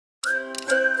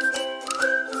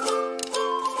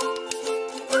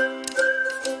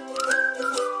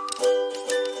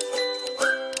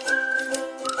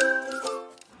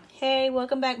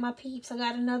welcome back my peeps. I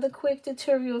got another quick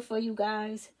tutorial for you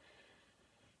guys.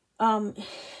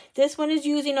 This one is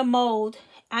using a mold.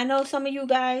 I know some of you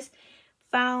guys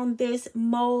found this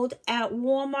mold at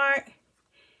Walmart.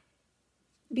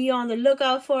 Be on the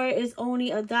lookout for it. It's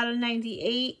only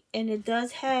 $1.98 and it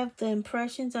does have the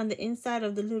impressions on the inside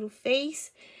of the little face.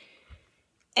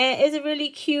 And it's a really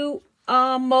cute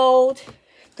mold.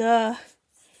 This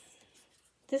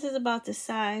is about the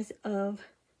size of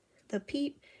the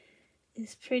Peep.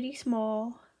 It's pretty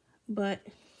small, but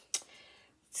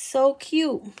so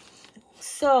cute.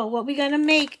 So what we're gonna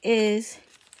make is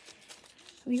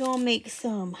we're gonna make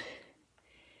some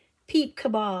Peep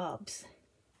Kabobs.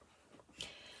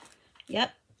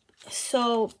 Yep.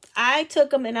 So I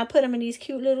took them and I put them in these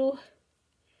cute little,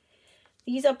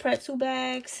 these are pretzel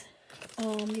bags.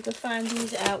 You can find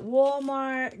these at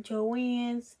Walmart,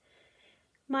 Joann's,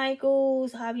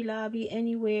 Michael's, Hobby Lobby,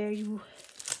 anywhere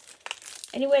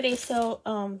they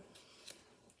sell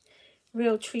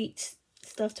real treats,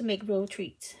 stuff to make real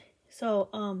treats. So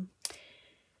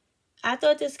I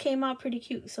thought this came out pretty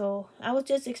cute, so I was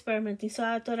just experimenting, so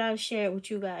I thought I'd share it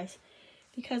with you guys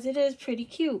because it is pretty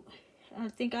cute. I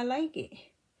think I like it.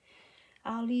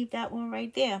 I'll leave that one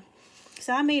right there.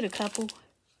 So I made a couple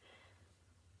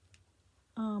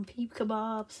Peep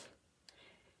Kabobs.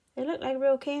 They look like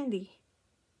real candy.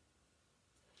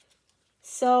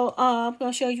 So I'm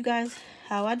gonna show you guys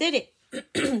how I did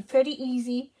it. Pretty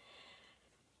easy.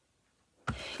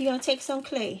 You're gonna take some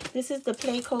clay. This is the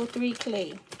Play-Coat 3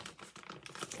 clay.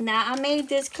 Now I made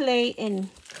this clay in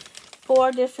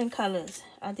 4 different colors.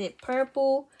 I did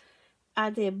purple, I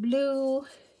did blue,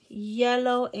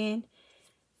 yellow, and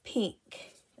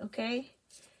pink. Okay,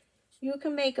 you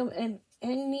can make them in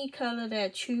any color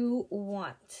that you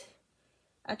want.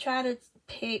 I try to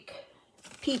pick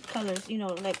peep colors, you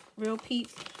know, like real peep.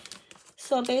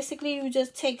 So basically you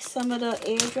just take some of the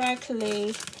air dry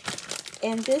clay,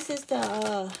 and this is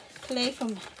the clay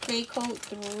from Play-Coat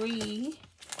 3.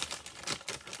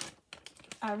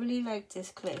 I really like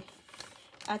this clay.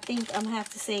 I think I'm gonna have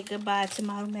to say goodbye to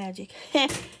Model Magic.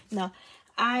 No,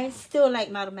 I still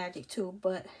like Model Magic too,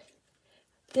 but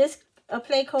this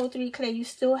Play-Coat 3 clay, you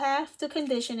still have to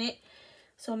condition it.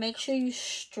 So make sure you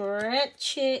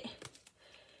stretch it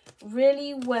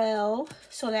really well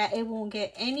so that it won't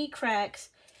get any cracks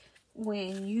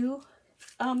when you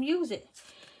use it.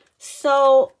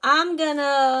 So I'm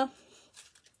gonna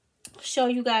show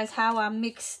you guys how I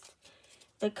mixed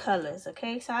the colors.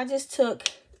 Okay, so I just took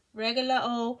regular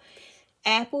old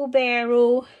apple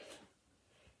barrel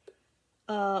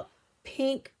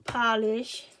pink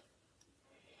polish.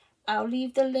 I'll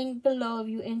leave the link below if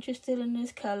you're interested in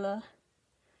this color.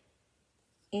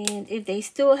 And if they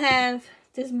still have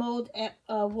this mold at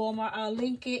Walmart, I'll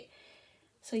link it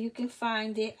so you can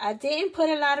find it. I didn't put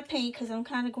a lot of paint because I'm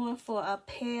kind of going for a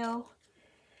pale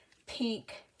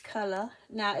pink color.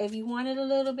 Now, if you want it a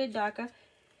little bit darker,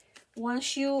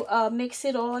 once you mix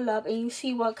it all up and you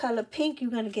see what color pink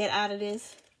you're going to get out of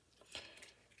this,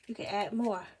 you can add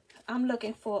more. I'm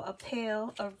looking for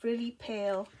a really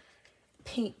pale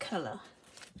pink color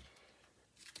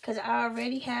because I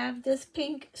already have this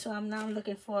pink, so I'm now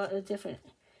looking for a different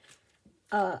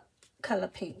color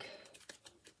pink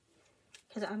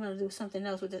because I'm going to do something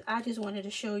else with this. I just wanted to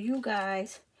show you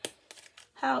guys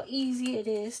how easy it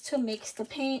is to mix the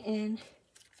paint in.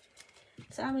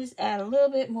 So I'm just add a little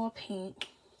bit more paint.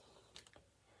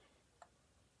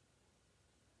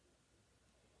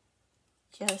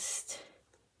 Just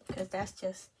because that's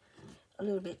just a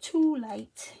little bit too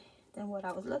light than what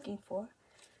I was looking for.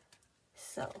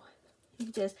 So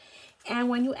you just, and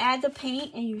when you add the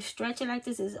paint and you stretch it like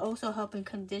this, it's also helping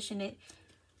condition it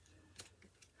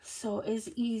so it's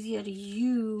easier to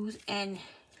use, and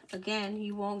again,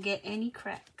 you won't get any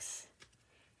cracks.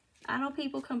 I know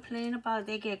people complain about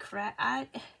they get cracked.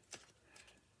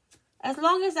 As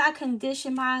long as I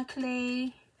condition my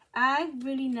clay, I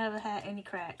really never had any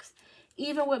cracks.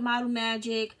 Even with Model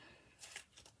Magic,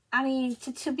 I mean,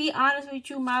 to be honest with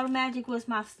you, Model Magic was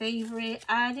my favorite.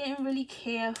 I didn't really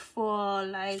care for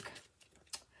like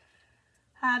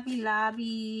Hobby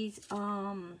Lobby's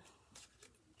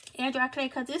air dry clay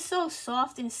because it's so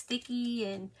soft and sticky,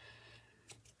 and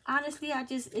honestly,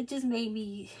 it just made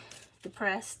me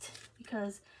depressed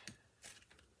because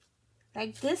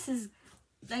like this is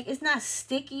like, it's not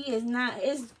sticky,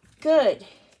 it's good.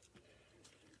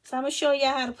 So I'm gonna show you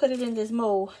how to put it in this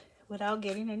mold without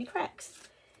getting any cracks.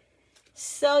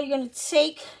 So you're gonna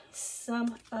take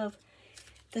some of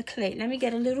the clay. Let me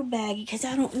get a little baggie because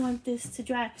I don't want this to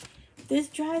dry. This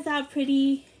dries out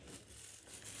pretty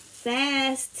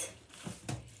fast,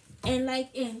 and like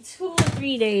in 2 or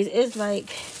 3 days it's like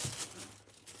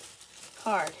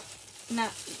hard. I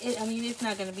mean, it's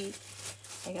not gonna be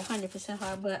like 100%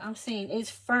 hard, but I'm saying it's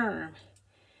firm.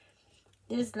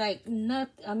 There's like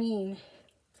I mean,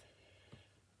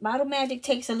 Model Magic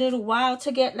takes a little while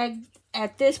to get like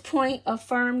at this point of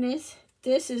firmness.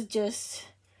 This is just,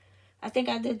 I think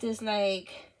I did this like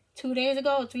 2 days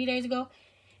ago or 3 days ago,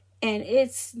 and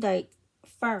it's like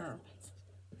firm.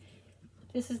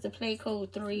 This is the Play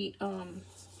Code 3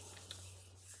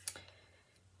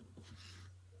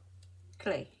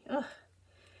 clay. Ugh.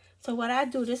 So what I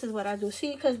do, this is what I do.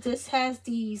 See, because this has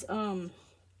these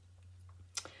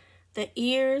the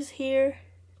ears here.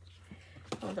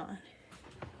 Hold on.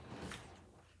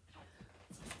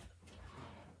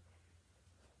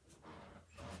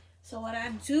 So what I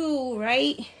do,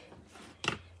 right,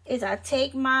 is I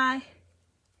take my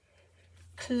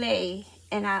clay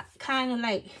and I kind of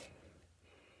like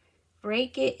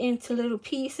break it into little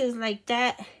pieces like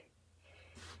that.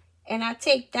 And I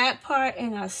take that part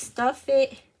and I stuff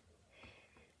it.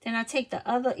 Then I take the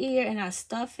other ear and I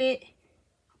stuff it.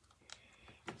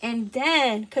 And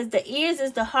then, because the ears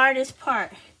is the hardest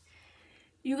part,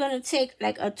 you're going to take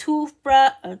like a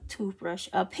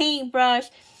paintbrush,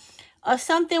 or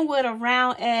something with a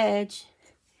round edge.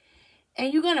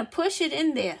 And you're going to push it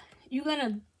in there. You're going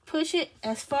to push it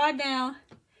as far down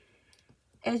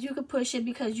as you can push it,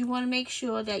 because you want to make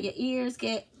sure that your ears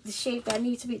get the shape that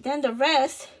needs to be. Then the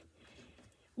rest,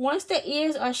 once the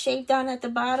ears are shaped down at the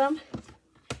bottom,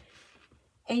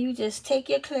 and you just take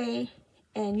your clay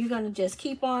and you're going to just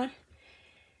keep on.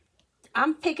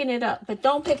 I'm picking it up, but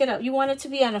don't pick it up. You want it to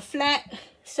be on a flat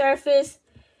surface,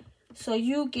 so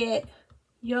you get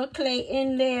your clay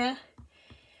in there,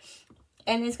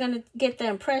 and it's going to get the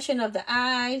impression of the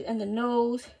eyes and the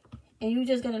nose, and you're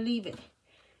just going to leave it,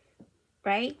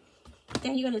 right?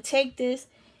 Then you're going to take this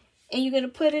and you're going to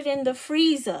put it in the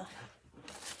freezer,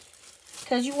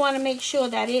 because you want to make sure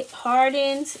that it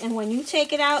hardens, and when you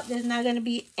take it out, there's not going to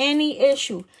be any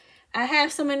issue. I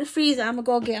have some in the freezer. I'm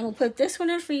going to put this one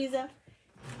in the freezer,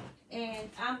 and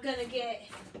I'm going to get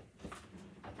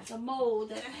the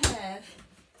mold that I have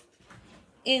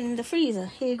in the freezer.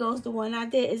 Here goes the one I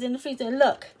did is in the freezer.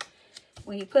 Look,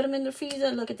 when you put them in the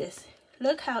freezer, look at this.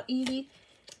 Look how easy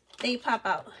they pop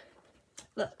out.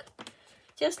 Look,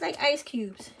 just like ice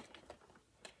cubes.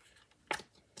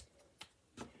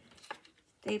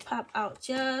 They pop out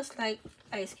just like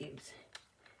ice cubes.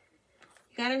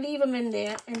 You gotta leave them in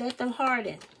there and let them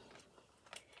harden.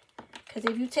 Because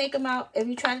if you take them out, if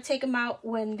you try to take them out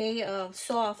when they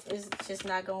soft, it's just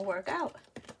not gonna work out,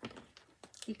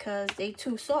 because they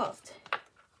too soft,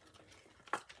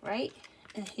 right?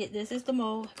 And here, this is the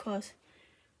mold. It costs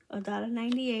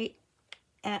 $1.98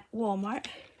 at Walmart.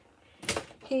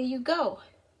 Here you go.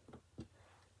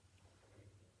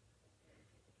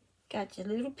 Got your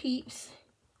little peeps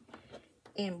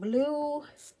in blue.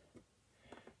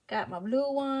 Got my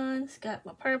blue ones, got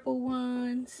my purple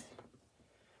ones,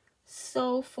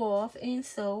 so forth and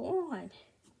so on.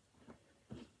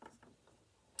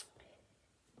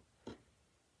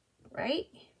 Right?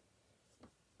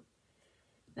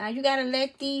 Now you gotta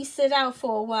let these sit out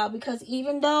for a while, because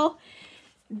even though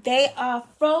they are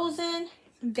frozen,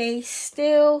 they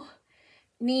still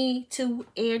need to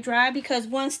air dry, because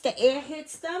once the air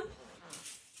hits them,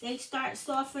 they start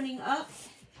softening up.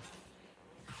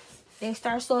 They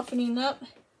start softening up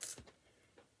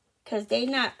because they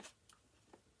not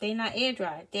air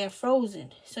dry. They're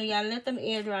frozen. So you gotta let them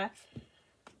air dry.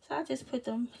 So I just put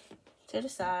them to the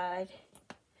side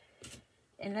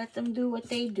and let them do what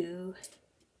they do.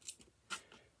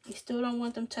 You still don't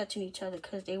want them touching each other,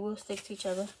 because they will stick to each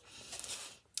other.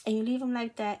 And you leave them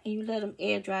like that, and you let them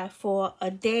air dry for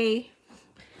a day,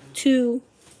 2,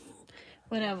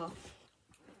 whatever.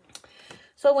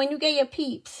 So when you get your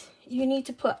peeps, you need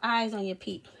to put eyes on your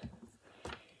peep.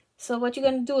 So what you're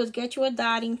going to do is get you a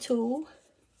dotting tool.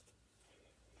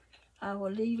 I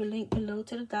will leave a link below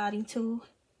to the dotting tool.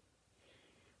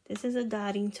 This is a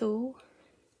dotting tool.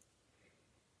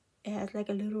 It has like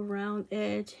a little round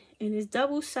edge, and it's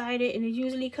double-sided, and it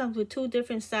usually comes with 2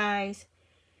 different size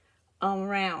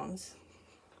rounds.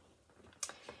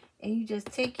 And you just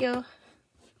take your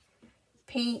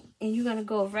paint, and you're going to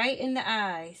go right in the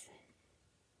eyes.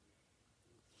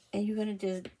 And you're going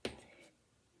to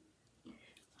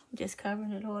just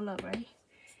covering it all up, right?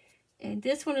 And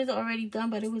this one is already done,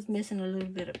 but it was missing a little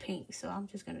bit of paint. So I'm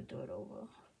just going to do it over.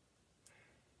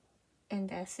 And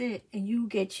that's it. And you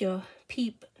get your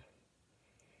peep.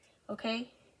 Okay?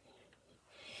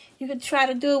 You could try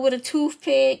to do it with a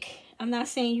toothpick. I'm not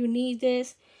saying you need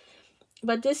this.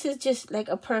 But this is just like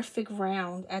a perfect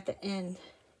round at the end.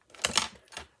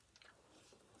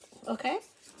 Okay?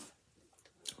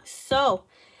 So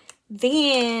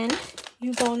then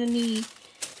you're going to need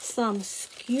some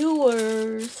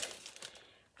skewers.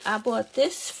 I bought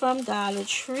this from Dollar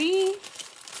Tree.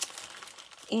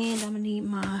 And I'm going to need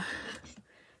my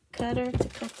cutter to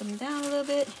cut them down a little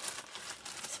bit.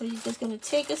 So you're just going to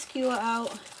take a skewer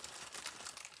out.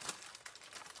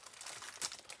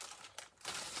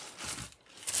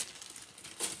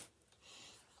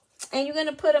 And you're going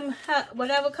to put them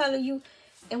whatever color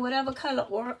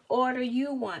order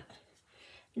you want.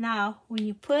 Now, when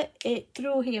you put it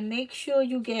through here, make sure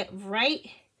you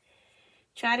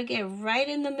try to get right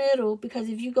in the middle, because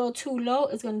if you go too low,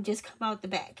 it's going to just come out the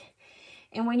back.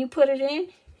 And when you put it in,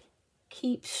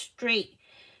 keep straight.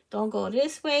 Don't go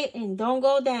this way and don't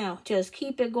go down. Just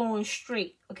keep it going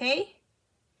straight, okay?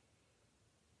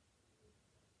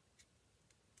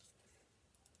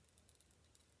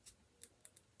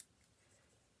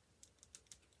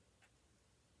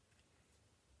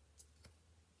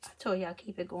 I told y'all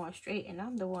keep it going straight, and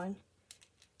I'm the one.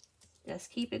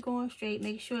 Just keep it going straight.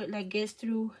 Make sure it like gets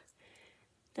through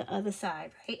the other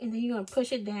side, right? And then you're going to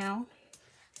push it down.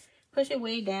 Push it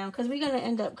way down, because we're going to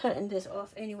end up cutting this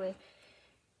off anyway.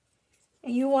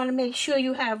 And you want to make sure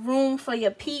you have room for your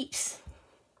peeps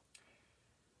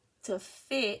to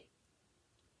fit.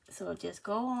 So just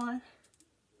go on.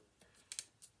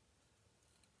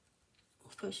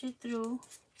 Push it through.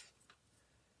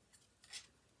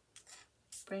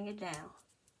 Bring it down.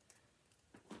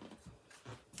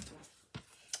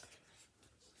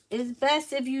 It's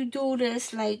best if you do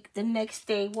this like the next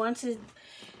day. Once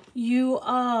you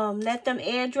let them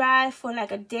air dry for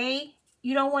like a day.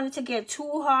 You don't want it to get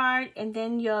too hard, and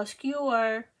then your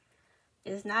skewer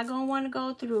is not gonna want to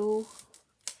go through.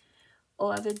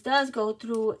 Or if it does go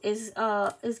through,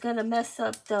 it's gonna mess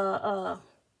up the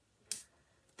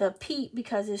peep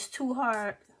because it's too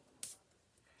hard,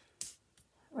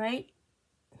 right?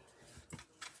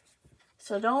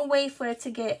 So don't wait for it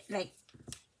to get like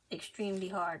extremely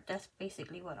hard. That's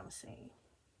basically what I'm saying.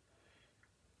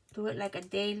 Do it like a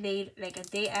day later, like a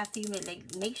day after you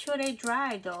make sure they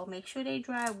dry though. Make sure they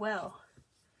dry well.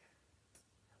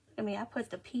 I mean, I put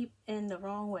the peep in the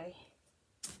wrong way.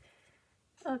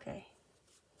 Okay.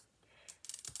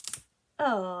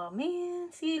 Oh man,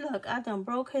 see, look, I done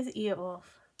broke his ear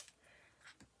off.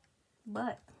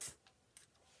 But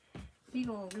we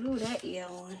gonna glue that ear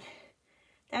on.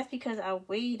 That's because I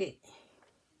waited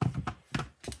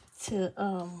to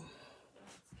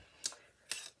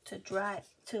dry,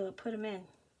 to put them in,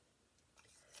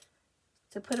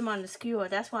 to put them on the skewer.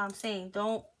 That's why I'm saying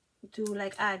don't do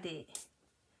like I did.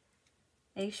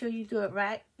 Make sure you do it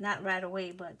right, not right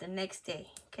away, but the next day,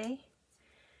 okay?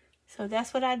 So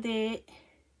that's what I did.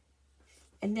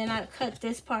 And then I cut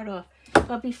this part off.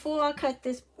 But before I cut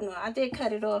this, no, I did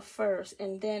cut it off first,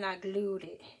 and then I glued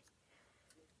it.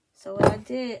 So what I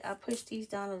did, I pushed these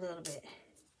down a little bit.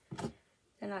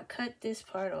 Then I cut this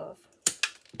part off.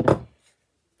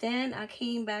 Then I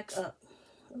came back up.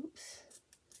 Oops.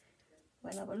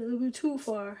 Went up a little bit too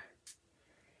far.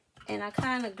 And I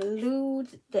kind of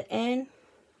glued the end.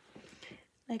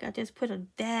 Like I just put a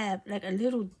dab, like a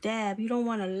little dab. You don't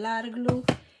want a lot of glue.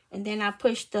 And then I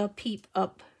pushed the peep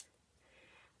up.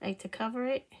 Like to cover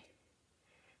it.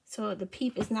 So the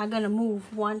peep is not going to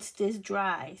move once this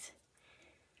dries.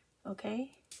 Okay?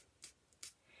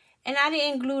 And I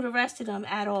didn't glue the rest of them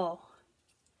at all.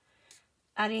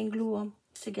 I didn't glue them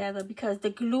together because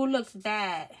the glue looks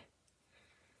bad.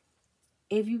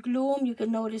 If you glue them, you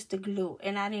can notice the glue.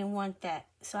 And I didn't want that.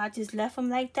 So I just left them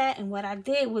like that. And what I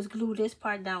did was glue this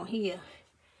part down here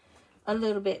a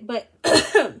little bit. But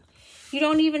you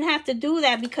don't even have to do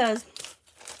that because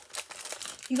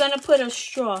you're going to put a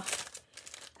straw.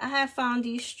 I have found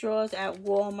these straws at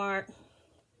Walmart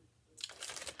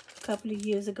a couple of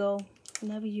years ago.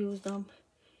 Never used them.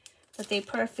 But they're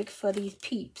perfect for these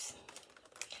peeps.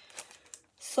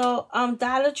 So,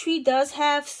 Dollar Tree does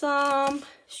have some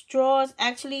straws.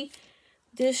 Actually,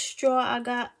 this straw I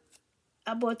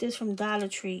bought this from Dollar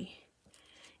Tree.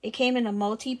 It came in a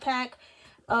multi-pack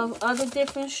of other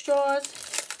different straws.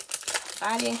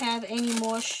 I didn't have any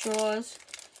more straws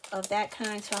of that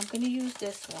kind, so I'm going to use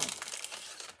this one.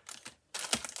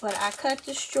 But I cut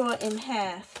the straw in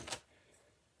half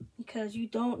because you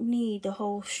don't need the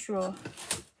whole straw.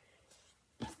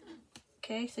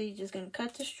 Okay, so you're just going to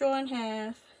cut the straw in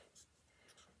half.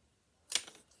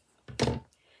 You're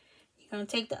going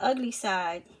to take the ugly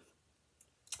side.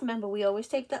 Remember, we always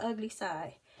take the ugly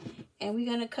side. And we're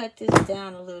going to cut this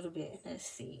down a little bit. Let's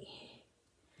see.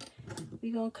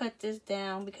 We're going to cut this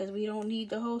down because we don't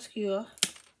need the whole skewer.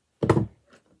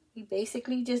 We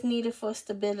basically just need it for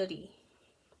stability.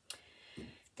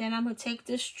 Then I'm going to take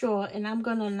this straw and I'm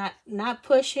going to not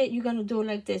push it. You're going to do it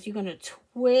like this. You're going to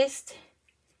twist,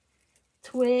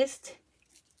 twist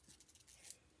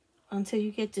until you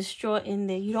get the straw in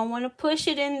there. You don't want to push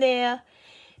it in there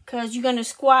because you're going to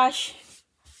squash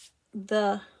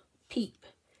the peep.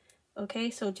 Okay,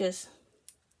 so just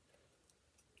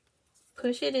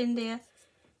push it in there.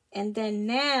 And then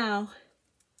now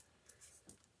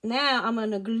I'm going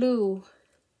to glue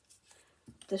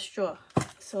the straw.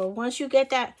 So once you get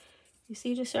that, you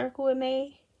see the circle it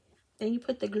made? Then you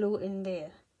put the glue in there.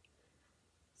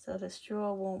 So the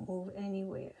straw won't move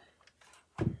anywhere.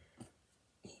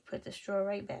 You put the straw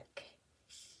right back.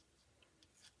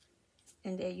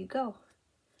 And there you go.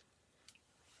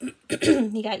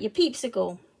 You got your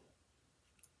peepsicle.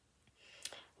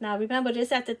 Now remember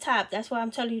this at the top. That's why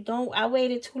I'm telling you, don't. I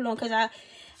waited too long because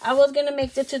I was going to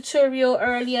make the tutorial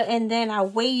earlier and then I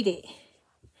waited.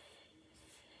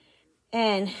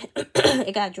 And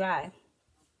it got dry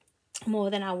more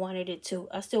than I wanted it to.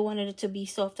 I still wanted it to be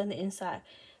soft on the inside.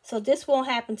 So this won't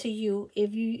happen to you.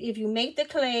 If you make the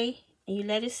clay and you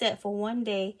let it set for 1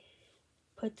 day,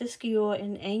 put the skewer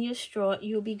and your straw,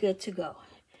 you'll be good to go.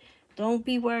 Don't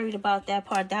be worried about that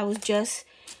part. That was just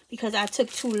because I took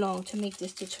too long to make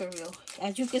this tutorial.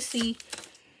 As you can see,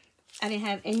 I didn't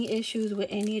have any issues with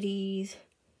any of these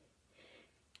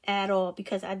at all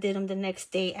because I did them the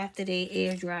next day after they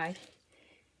air dried.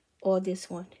 Or this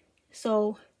one.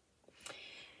 So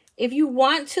if you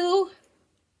want to,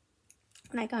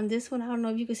 like on this one, I don't know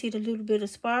if you can see the little bit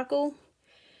of sparkle.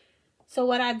 So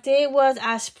what I did was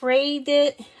I sprayed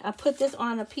it. I put this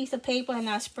on a piece of paper and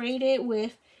I sprayed it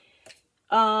with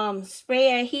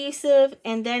spray adhesive,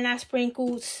 and then I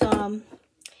sprinkled some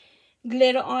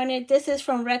glitter on it. This is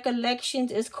from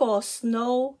Recollections. It's called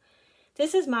Snow.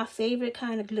 This is my favorite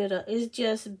kind of glitter. It's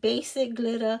just basic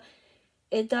glitter.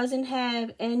 It doesn't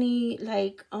have any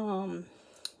like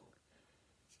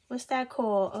what's that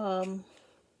called?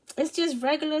 It's just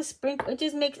regular sprinkle. It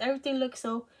just makes everything look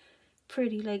so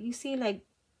pretty. Like you see, like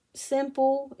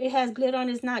simple. It has glitter on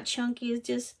it. It's not chunky. It's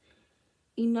just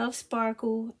enough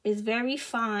sparkle. It's very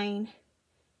fine,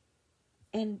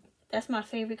 and that's my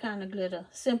favorite kind of glitter.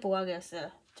 Simple, I guess.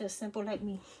 Just simple like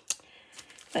me.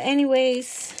 But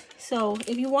anyways, so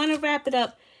if you want to wrap it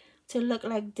up to look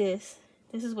like this,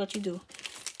 this is what you do.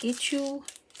 Get you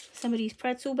some of these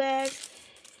pretzel bags,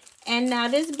 and now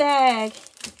this bag,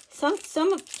 some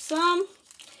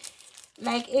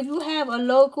like if you have a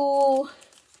local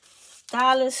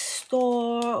dollar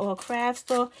store or craft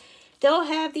store, they'll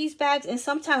have these bags, and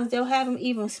sometimes they'll have them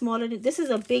even smaller. This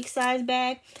is a big size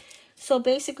bag. So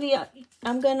basically,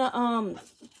 I'm gonna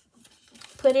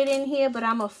put it in here, but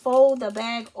I'm gonna fold the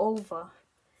bag over.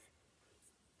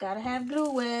 Gotta have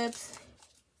glue webs.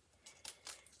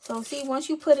 So see, once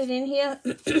you put it in here,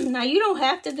 now you don't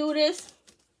have to do this.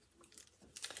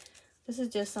 This is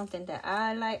just something that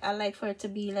I like. I like for it to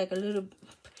be like a little,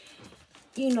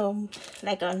 you know,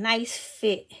 like a nice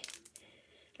fit.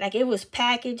 Like it was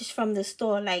packaged from the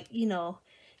store. Like, you know,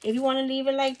 if you want to leave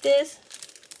it like this,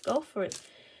 go for it.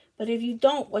 But if you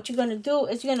don't, what you're going to do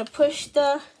is you're going to push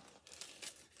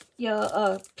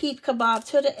your Peep Kabob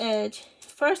to the edge.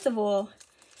 First of all,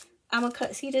 I'm going to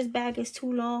cut. See, this bag is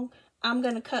too long. I'm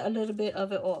going to cut a little bit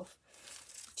of it off.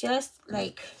 Just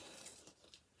like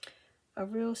a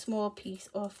real small piece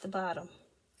off the bottom.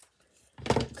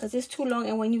 Because it's too long.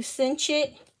 And when you cinch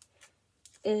it,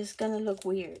 it's going to look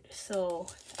weird. So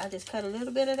I just cut a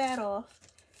little bit of that off.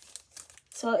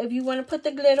 So if you want to put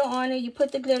the glitter on it, you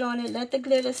put the glitter on it. Let the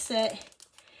glitter set.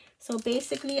 So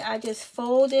basically, I just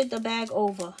folded the bag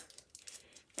over.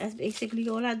 That's basically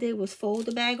all I did was fold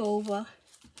the bag over.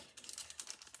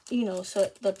 You know, so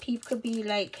the peep could be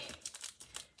like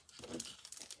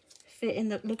fit in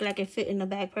the, look like it fit in the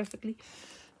bag perfectly.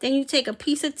 Then you take a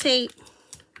piece of tape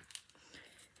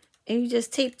and you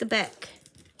just tape the back.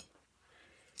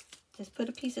 Just put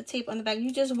a piece of tape on the back.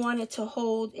 You just want it to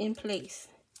hold in place.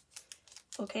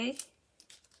 Okay?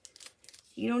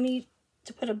 You don't need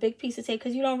to put a big piece of tape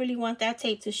because you don't really want that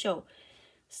tape to show.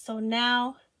 So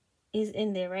now it's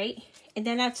in there, right? And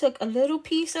then I took a little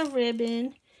piece of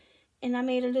ribbon and I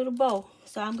made a little bow.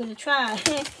 So I'm going to try.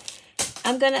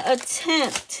 I'm going to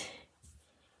attempt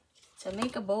to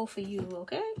make a bow for you,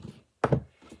 okay?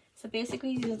 So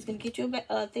basically, you're just going to get you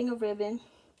a thing of ribbon.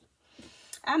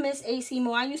 I miss AC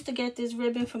Moore. I used to get this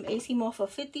ribbon from AC Moore for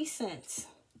 50 cents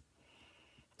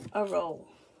a roll.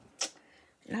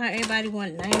 Now everybody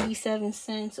want 97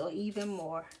 cents or even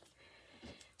more.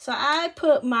 So I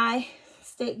put my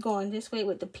stick going this way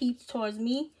with the peeps towards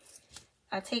me.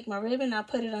 I take my ribbon, I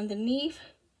put it underneath.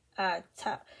 I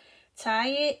tie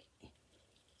it.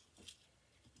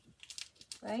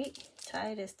 right?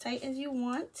 Tie it as tight as you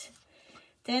want.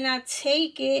 Then I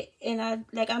take it and I'm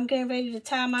getting ready to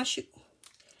tie my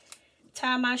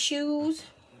shoes.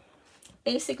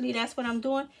 Basically, that's what I'm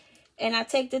doing. And I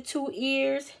take the 2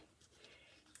 ears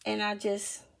and I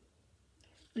just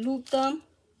loop them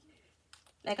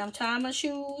like I'm tying my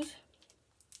shoes.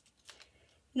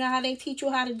 You know how they teach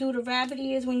you how to do the rabbit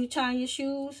ears when you tie your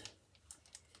shoes?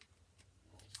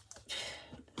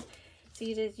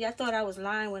 See this? Y'all thought I was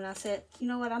lying when I said, you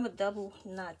know what, I'm a double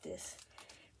knot this.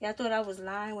 Y'all thought I was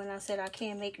lying when I said I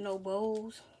can't make no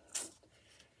bows.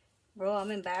 Bro,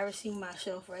 I'm embarrassing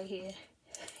myself right here.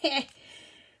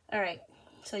 Alright,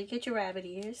 so you get your rabbit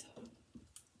ears.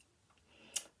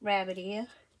 Rabbit ear.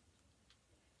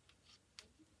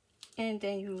 And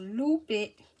then you loop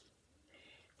it.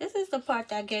 This is the part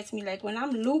that gets me. Like when I'm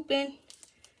looping,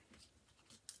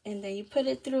 and then you put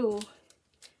it through,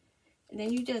 and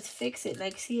then you just fix it.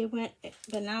 Like see it went,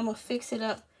 but now I'm gonna fix it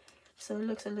up so it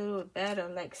looks a little bit better,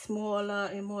 like smaller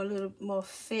and a little more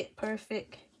fit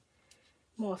perfect.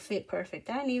 More fit perfect.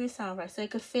 That didn't even sound right. So it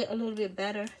could fit a little bit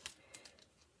better.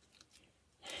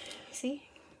 See?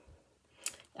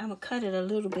 I'm gonna cut it a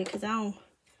little bit because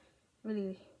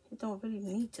it don't really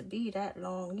need to be that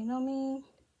long, you know what I mean?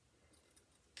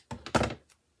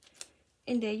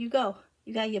 And there you go.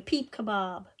 You got your peep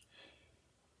kebab.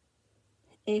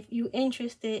 If you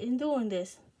interested in doing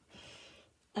this.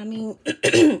 I mean,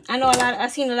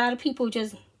 I've seen a lot of people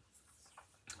just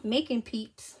making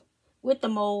peeps with the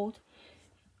mold.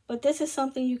 But this is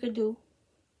something you could do.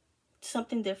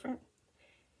 Something different.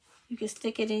 You can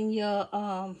stick it in your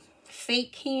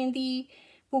fake candy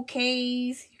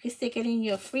bouquets. You can stick it in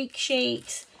your freak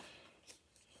shakes.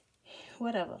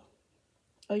 Whatever.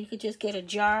 Or you could just get a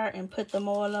jar and put them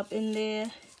all up in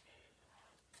there.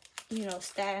 You know,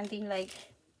 standing like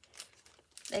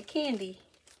candy.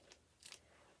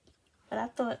 But I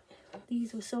thought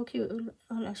these were so cute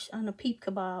on a peep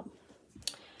kebab.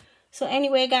 So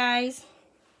anyway, guys,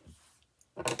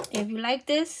 if you like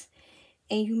this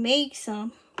and you make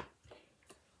some,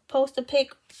 post a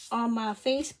pic on my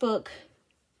Facebook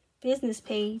business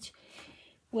page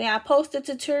where I post a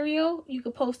tutorial. You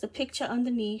can post a picture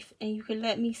underneath and you can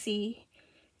let me see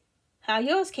how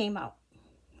yours came out.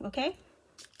 Okay?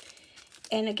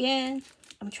 And again,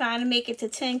 I'm trying to make it to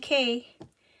 10K.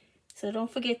 So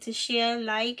don't forget to share,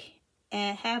 like,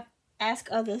 and ask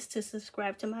others to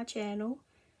subscribe to my channel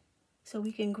so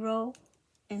we can grow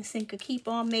and Sim could keep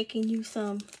on making you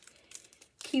some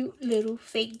cute little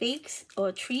fake bakes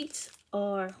or treats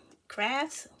or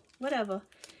crafts, whatever.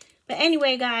 But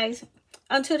anyway, guys,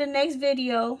 until the next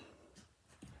video,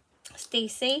 stay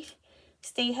safe,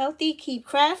 stay healthy, keep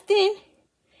crafting,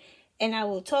 and I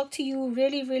will talk to you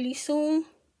really, really soon.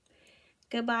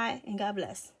 Goodbye and God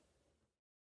bless.